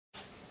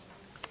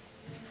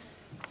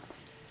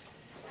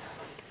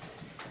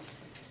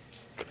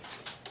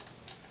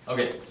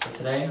Okay, so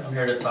today I'm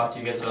here to talk to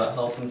you guys about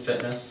health and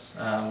fitness,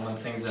 one of the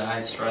things that I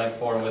strive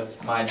for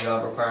with my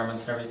job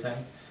requirements and everything.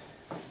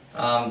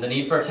 The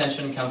need for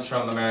attention comes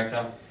from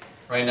America.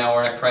 Right now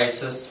we're in a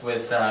crisis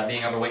with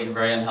being overweight and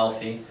very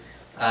unhealthy.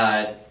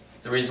 The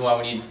reason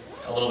why we need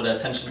a little bit of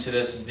attention to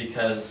this is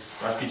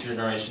because our future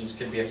generations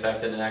could be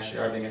affected and actually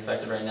are being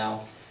affected right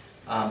now.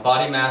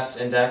 Body mass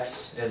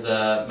index is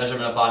a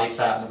measurement of body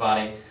fat in the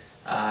body.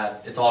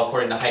 It's all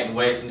according to height and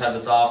weight. Sometimes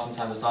it's off,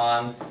 sometimes it's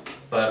on.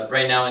 But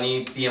right now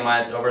any BMI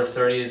that's over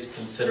 30 is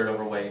considered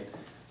overweight.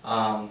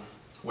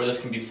 Where this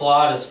can be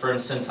flawed is, for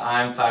instance,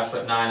 I'm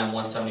 5'9", I'm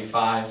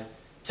 175.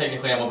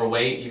 Technically I'm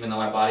overweight even though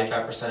my body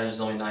fat percentage is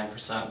only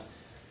 9%,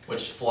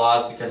 which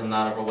flaws because I'm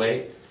not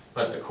overweight.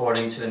 But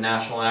according to the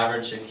national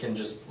average, it can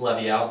just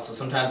levy out. So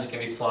sometimes it can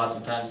be flawed,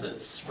 sometimes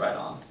it's right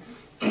on.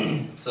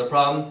 So the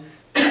problem,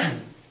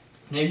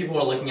 many people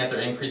are looking at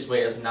their increased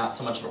weight as not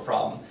so much of a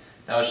problem.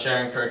 That was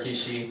Sharon Kirky.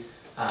 She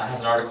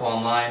has an article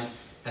online.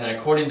 And then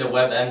according to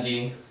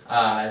WebMD,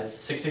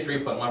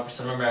 63.1%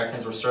 of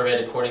Americans were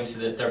surveyed according to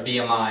their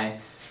BMI,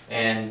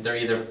 and they're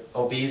either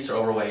obese or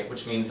overweight,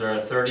 which means they're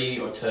 30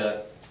 or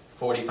to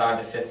 45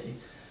 to 50.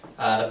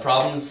 The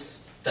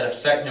problems that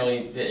affect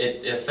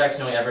it affects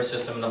nearly every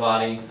system in the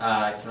body.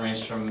 It can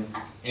range from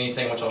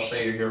anything, which I'll show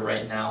you here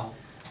right now.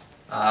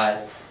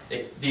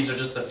 These are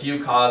just a few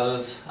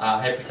causes: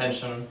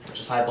 hypertension, which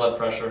is high blood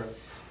pressure,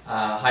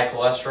 high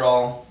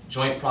cholesterol,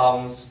 joint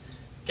problems,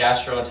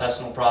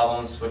 gastrointestinal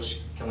problems, which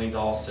can lead to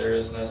all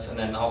seriousness, and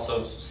then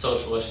also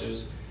social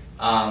issues.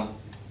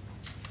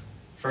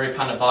 For every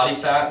pound of body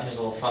fat, here's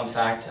a little fun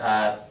fact,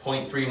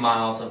 0.3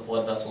 miles of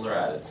blood vessels are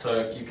added.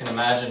 So you can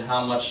imagine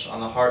how much on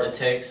the heart it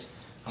takes,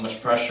 how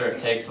much pressure it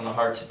takes on the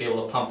heart to be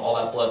able to pump all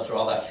that blood through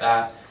all that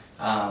fat,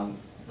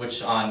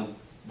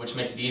 which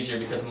makes it easier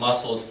because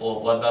muscle is full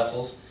of blood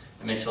vessels.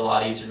 It makes it a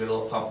lot easier to be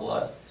able to pump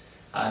blood.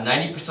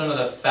 90% of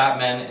the fat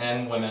men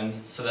and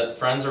women, so that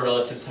friends or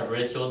relatives have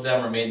ridiculed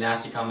them or made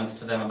nasty comments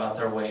to them about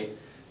their weight.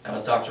 That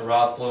was Dr.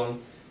 Rothblum.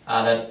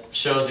 That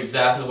shows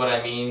exactly what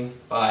I mean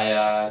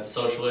by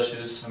social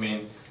issues. I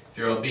mean, if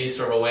you're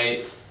obese or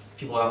overweight,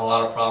 people have a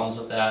lot of problems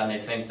with that, and they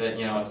think that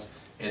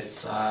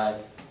it's a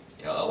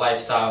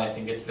lifestyle. They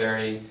think it's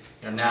very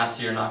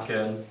nasty or not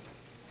good.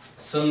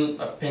 Some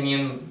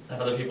opinion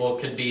of other people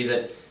could be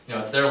that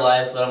it's their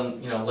life.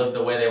 Let them live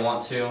the way they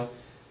want to.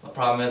 The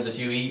problem is, if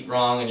you eat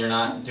wrong and you're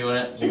not doing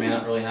it, you may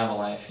not really have a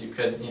life. You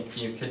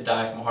could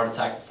die from a heart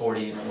attack at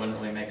 40, and it wouldn't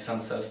really make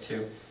sense as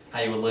to how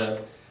you would live.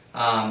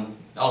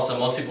 Also,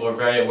 most people are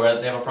very aware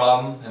that they have a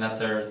problem and that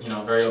they're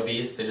very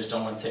obese. They just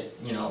don't want to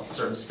take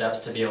certain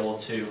steps to be able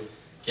to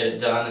get it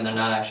done, and they're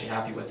not actually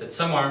happy with it.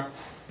 Somewhere,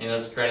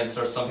 there's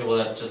some people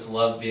that just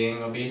love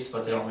being obese,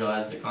 but they don't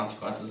realize the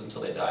consequences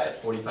until they die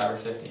at 45 or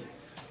 50.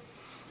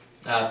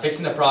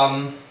 Fixing the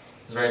problem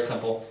is very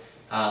simple.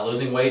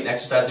 Losing weight and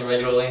exercising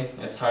regularly.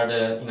 It's hard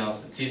to,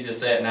 it's easy to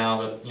say it now,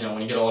 but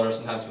when you get older,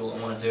 sometimes people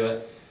don't want to do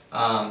it.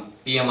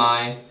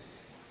 BMI,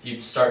 if you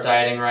start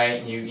dieting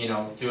right and you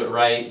do it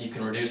right, you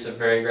can reduce it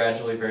very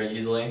gradually, very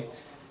easily.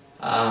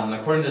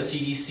 According to the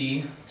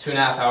CDC, 2.5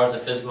 hours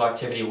of physical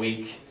activity a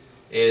week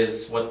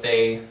is what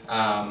they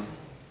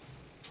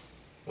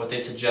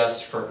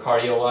suggest for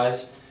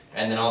cardio-wise,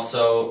 and then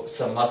also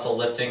some muscle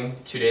lifting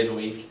 2 days a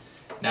week.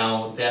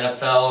 Now, the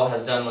NFL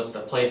has done with the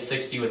Play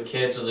 60 with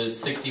kids, so there's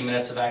 60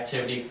 minutes of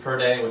activity per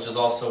day, which is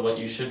also what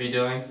you should be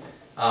doing.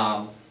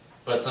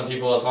 But some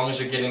people, as long as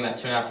you're getting that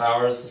 2.5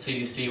 hours, the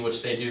CDC,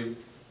 which they do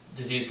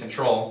disease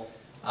control,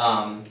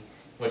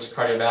 which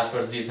cardiovascular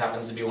disease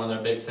happens to be one of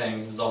their big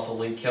things, is also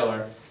lead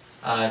killer,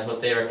 is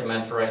what they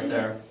recommend for right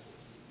there.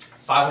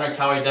 500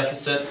 calorie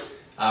deficit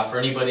for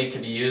anybody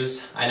could be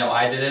used. I know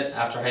I did it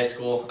after high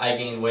school. I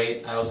gained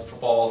weight. I was in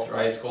football all through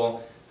high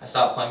school. I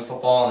stopped playing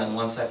football, and then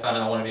once I found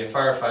out I wanted to be a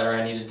firefighter,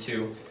 I needed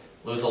to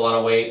lose a lot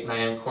of weight, and I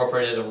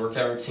incorporated a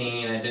workout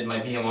routine. I did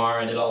my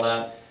BMR, I did all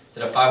that.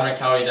 Did a 500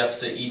 calorie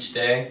deficit each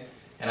day,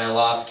 and I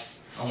lost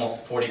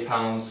almost 40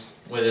 pounds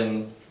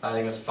within, I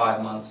think it was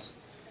 5 months.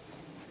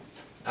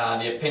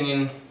 The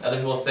opinion other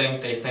people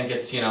think, they think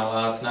it's,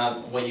 it's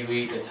not what you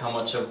eat, it's how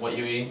much of what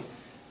you eat.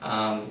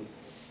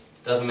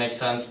 Doesn't make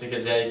sense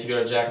because if you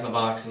go to Jack in the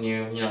Box and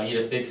you eat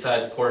a big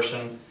sized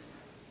portion,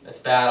 it's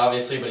bad,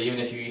 obviously, but even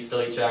if you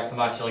still eat Jack in the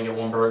Box, you only get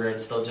one burger,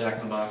 it's still Jack in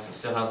the Box. It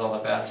still has all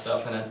the bad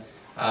stuff in it.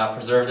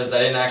 Preservatives, I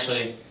didn't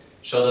actually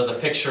show, there's a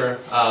picture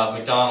of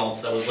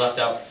McDonald's that was left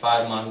out for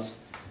 5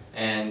 months,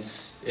 and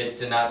it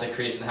did not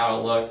decrease in how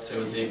it looked. It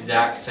was the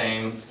exact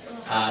same.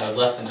 It was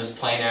left in just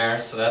plain air,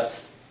 so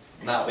that's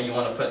not what you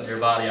want to put into your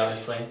body,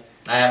 obviously.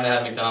 I haven't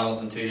had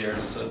McDonald's in 2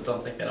 years, so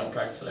don't think I don't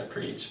practice what I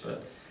preach.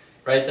 But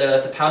right there,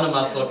 that's a pound of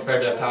muscle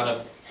compared to a pound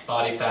of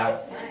body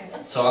fat.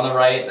 So on the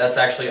right, that's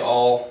actually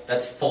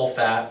that's full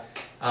fat.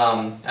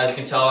 As you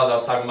can tell, as I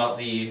was talking about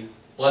the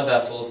blood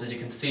vessels, as you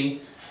can see,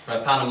 for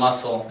a pound of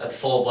muscle, that's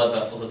full of blood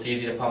vessels. It's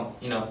easy to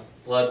pump,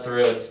 blood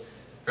through. It's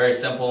very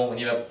simple. When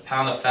you have a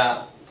pound of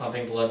fat,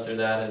 pumping blood through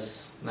that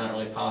is not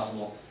really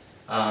possible,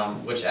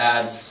 which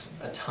adds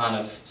a ton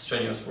of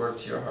strenuous work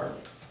to your heart.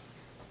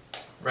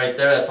 Right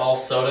there, that's all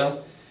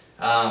soda.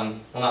 Well,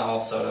 not all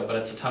soda, but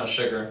it's a ton of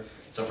sugar.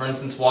 So for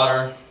instance,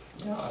 water,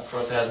 of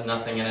course it has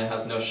nothing in it, it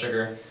has no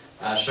sugar.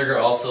 Sugar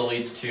also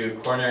leads to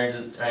coronary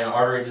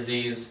artery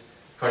disease,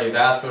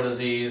 cardiovascular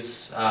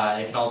disease.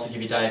 It can also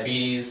give you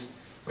diabetes,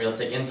 where you'll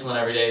take insulin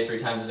every day, 3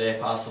 times a day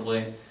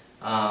possibly.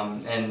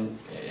 And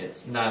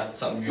it's not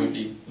something you would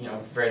be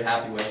very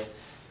happy with.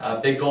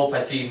 Big gulp,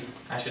 I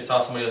actually saw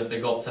somebody with a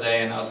big gulp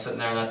today, and I was sitting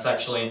there, and that's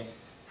actually,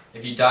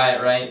 if you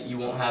diet right, you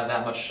won't have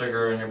that much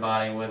sugar in your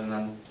body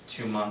within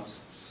 2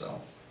 months.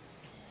 So,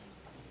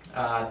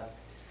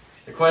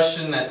 the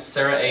question that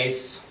Sarah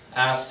Ace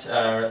asked,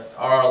 are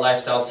our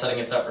lifestyles setting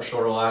us up for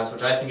shorter lives,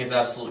 which I think is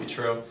absolutely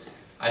true.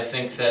 I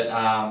think that,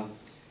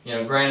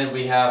 granted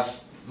we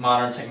have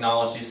modern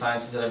technology,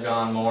 sciences that have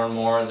gone more and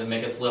more that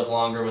make us live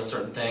longer with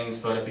certain things,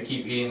 but if we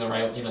keep eating the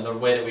right, the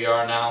way that we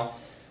are now,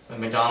 with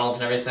McDonald's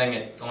and everything,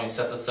 it only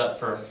sets us up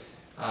for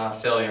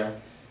failure.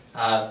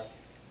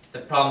 The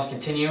problems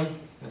continue.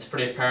 It's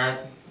pretty apparent.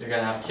 You're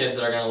going to have kids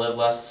that are going to live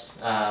less,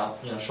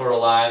 shorter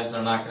lives.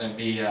 They're not going to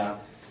be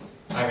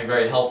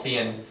very healthy,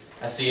 and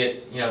I see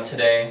it,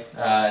 today.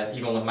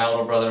 Even with my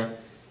little brother,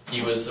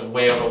 he was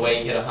way overweight.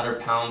 He hit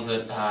 100 pounds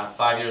at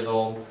 5 years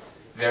old.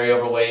 Very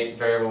overweight,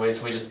 very overweight.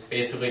 So we just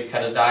basically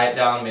cut his diet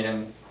down, made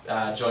him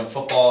join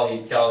football. He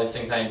got all these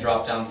things, and he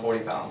dropped down 40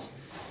 pounds.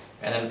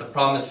 And then if the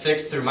problem is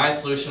fixed through my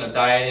solution of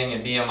dieting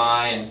and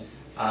BMI and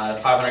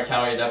 500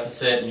 calorie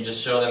deficit, and you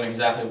just show them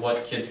exactly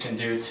what kids can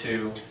do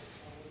to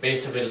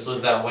basically just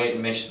lose that weight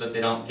and make sure that they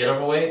don't get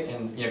overweight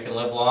and can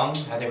live long,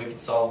 I think we can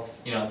solve,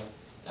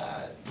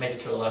 make it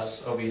to a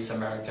less obese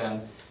America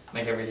and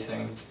make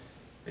everything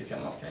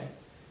become okay.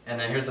 And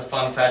then here's the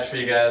fun fact for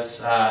you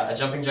guys. A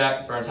jumping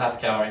jack burns half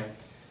a calorie.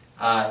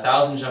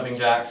 1,000 jumping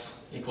jacks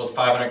equals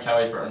 500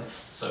 calories burned.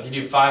 So if you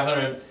do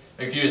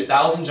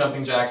 1,000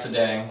 jumping jacks a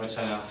day, which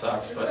I know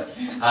sucks, but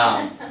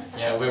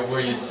we're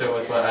used to it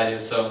with what I do.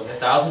 So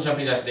 1,000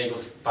 jumping jacks a day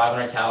equals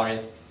 500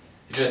 calories.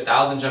 If you do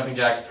 1,000 jumping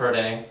jacks per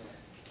day,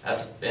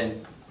 that's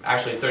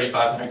actually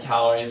 3,500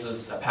 calories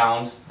is a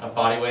pound of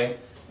body weight.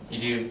 You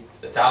do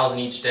 1,000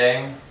 each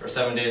day for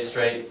 7 days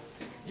straight,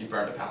 you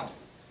burned a pound.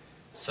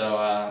 So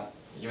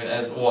even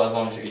as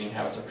long as your eating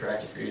habits are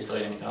correct, if you're still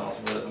eating McDonald's,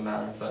 it really doesn't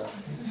matter.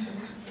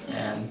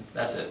 And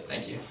that's it.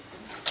 Thank you.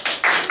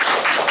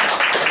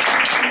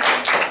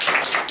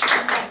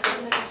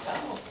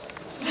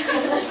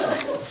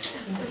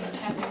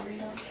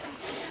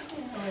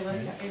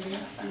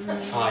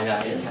 Oh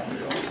yeah.